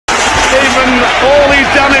All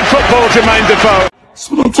he's done in football, Jermaine Defoe. That's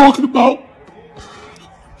what I'm talking about.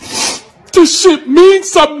 This shit means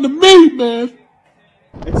something to me, man.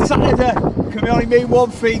 It's Saturday. Can we only mean one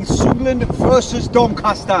thing? Sunderland versus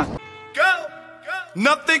Doncaster. Go!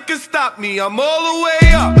 Nothing can stop me. I'm all the way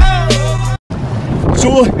up.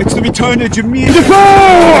 So it's the return of Jermaine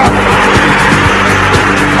Defoe!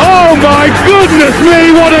 Oh my goodness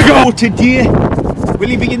me, what a goal! Today, will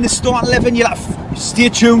he be in the starting 11? You'll have to stay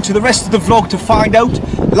tuned to the rest of the vlog to find out.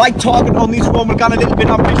 Like target on this one, we're going a little bit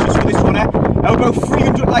ambitious for this one, eh? About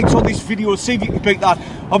 300 likes on this video, see if you can beat that.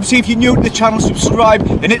 Obviously, if you're new to the channel, subscribe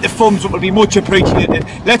and hit the thumbs up, it'll be much appreciated.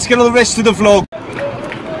 Let's get on the rest of the vlog.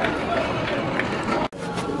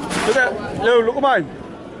 Look at mine.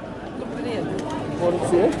 What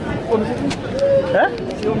is it? What is it? Huh?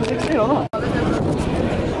 Is he on the 16 or not?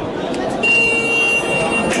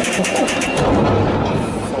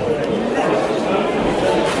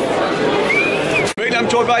 Right, I'm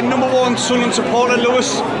joined by #1 Sunderland supporter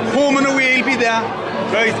Lewis. Home and away, he'll be there.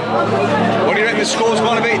 Right. What do you reckon the score's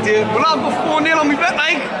going to be, Dave? Well, I'll go 4-0 on my bet,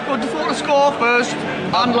 like. But before the score first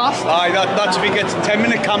and last. Aye, that's if he gets a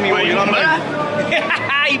 10-minute cameo, you know what I mean?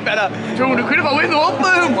 He better. 200 quid if I win, though.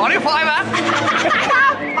 Boom. On your fiver.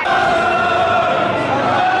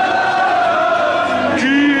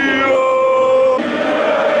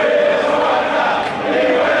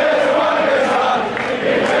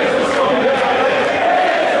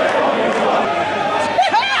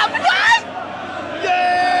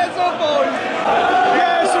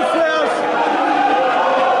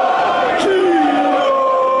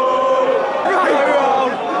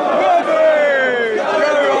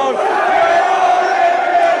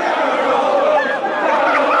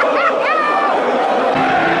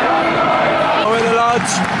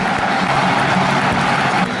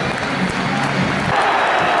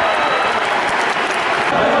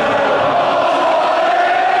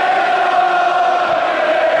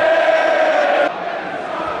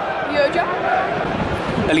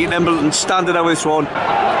 Elliot Embleton standing out with this one.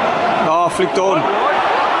 Oh, flicked on.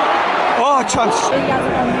 Oh, chance.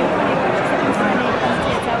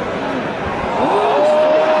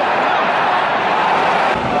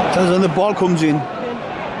 That's when the ball comes in.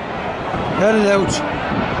 Get it out.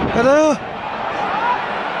 Get it out.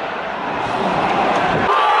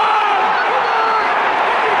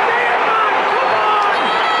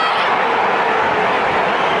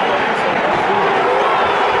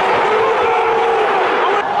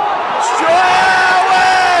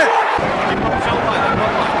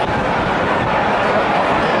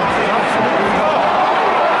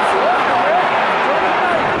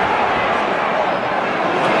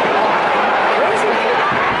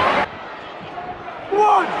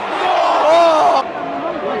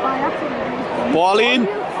 Ball in.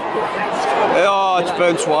 Oh, it's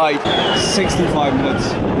bounced wide. 65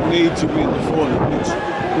 minutes. Need to win the 400 minutes.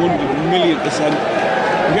 100,000,000%.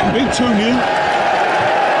 We're getting beat 2-0.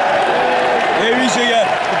 Here he's here.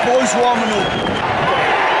 The boys warming up.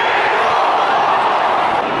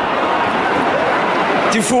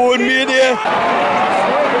 Defoe and me there.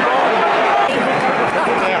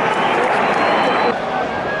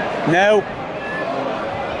 Now.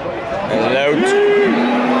 Allowed.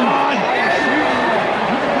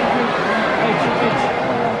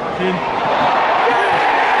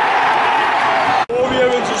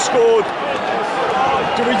 Scored.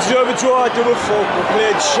 Do we deserve a draw? Do we fuck? We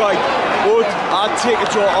played shite. But I'd take a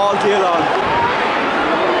draw all day long.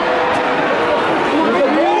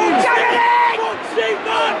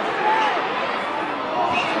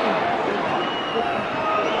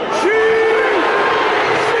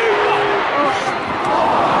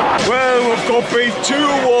 Well, we've got beat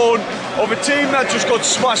 2-1 of a team that just got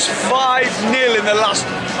smashed 5-0 in the last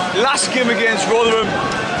game against Rotherham.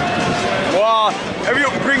 Wow, every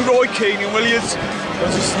up bring Roy Keane and Williams.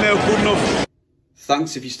 That's just now good enough.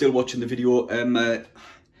 Thanks if you're still watching the video. Do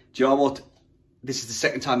you know what? This is the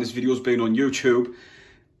second time this video's been on YouTube.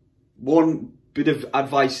 One bit of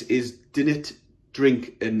advice is didn't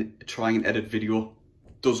drink and try and edit video.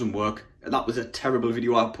 Doesn't work. And that was a terrible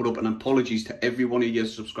video I put up, and apologies to every one of your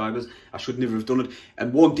subscribers. I should never have done it.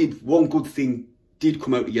 And one good thing did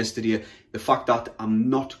come out yesterday, the fact that I'm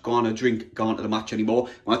not gonna drink going to the match anymore.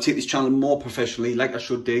 I take this channel more professionally, like I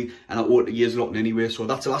should do, and I owe it to years lot anyway. So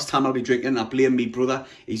that's the last time I'll be drinking. I blame me brother.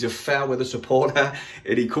 He's a fair weather supporter,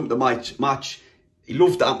 and he come to match. He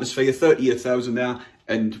loved the atmosphere, 38,000 there,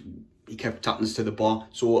 and he kept tapping us to the bar.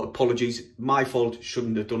 So apologies, my fault,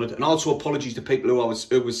 shouldn't have done it. And also apologies to people who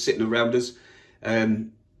was sitting around us. I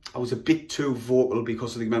was a bit too vocal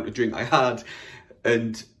because of the amount of drink I had,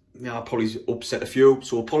 and yeah, I probably upset a few,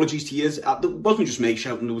 so apologies to you. It wasn't just me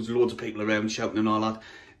shouting, there was loads of people around shouting and all that.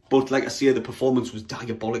 But like I say, the performance was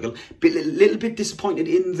diabolical. A little bit disappointed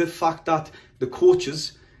in the fact that the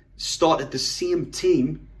coaches started the same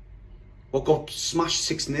team or got smashed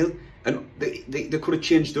 6-0. And they could have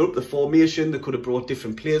changed up the formation, they could have brought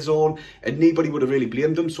different players on, and nobody would have really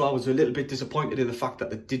blamed them. So I was a little bit disappointed in the fact that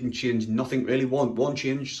they didn't change nothing really. One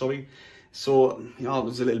change, sorry. So, yeah, it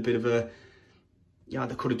was a little bit of a... Yeah,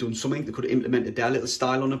 they could have done something. They could have implemented their little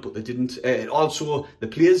style on it, but they didn't. Also, the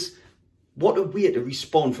players, what a way to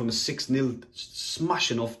respond from a 6-0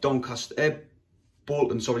 smashing off Doncaster,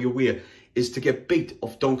 Bolton, sorry, away, is to get beat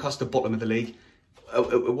off Doncaster, bottom of the league.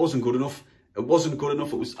 It wasn't good enough. It wasn't good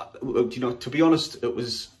enough. It was, you know, to be honest, it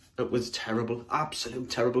was terrible. Absolute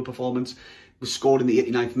terrible performance. We scored in the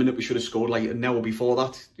 89th minute. We should have scored like an hour before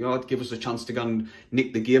that. You know, it'd give us a chance to go and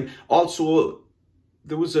nick the game. Also,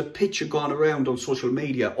 there was a picture going around on social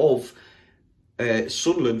media of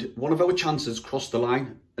Sunderland. One of our chances crossed the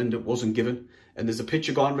line and it wasn't given. And there's a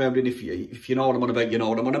picture going around, and if you know what I'm on about, you know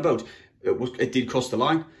what I'm on about. It did cross the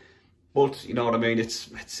line, but you know what I mean. It's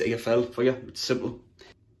AFL for you. It's simple.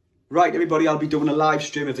 Right, everybody, I'll be doing a live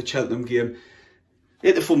stream of the Cheltenham game.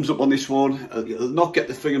 Hit the thumbs up on this one. It'll not get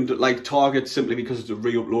the 300 like target simply because it's a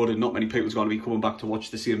re-upload and not many people's going to be coming back to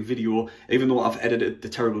watch the same video, even though I've edited the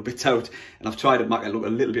terrible bits out and I've tried to make it look a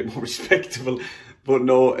little bit more respectable. But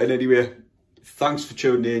no, and anyway, thanks for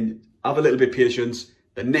tuning in. Have a little bit of patience.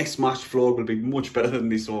 The next match vlog will be much better than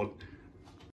this one.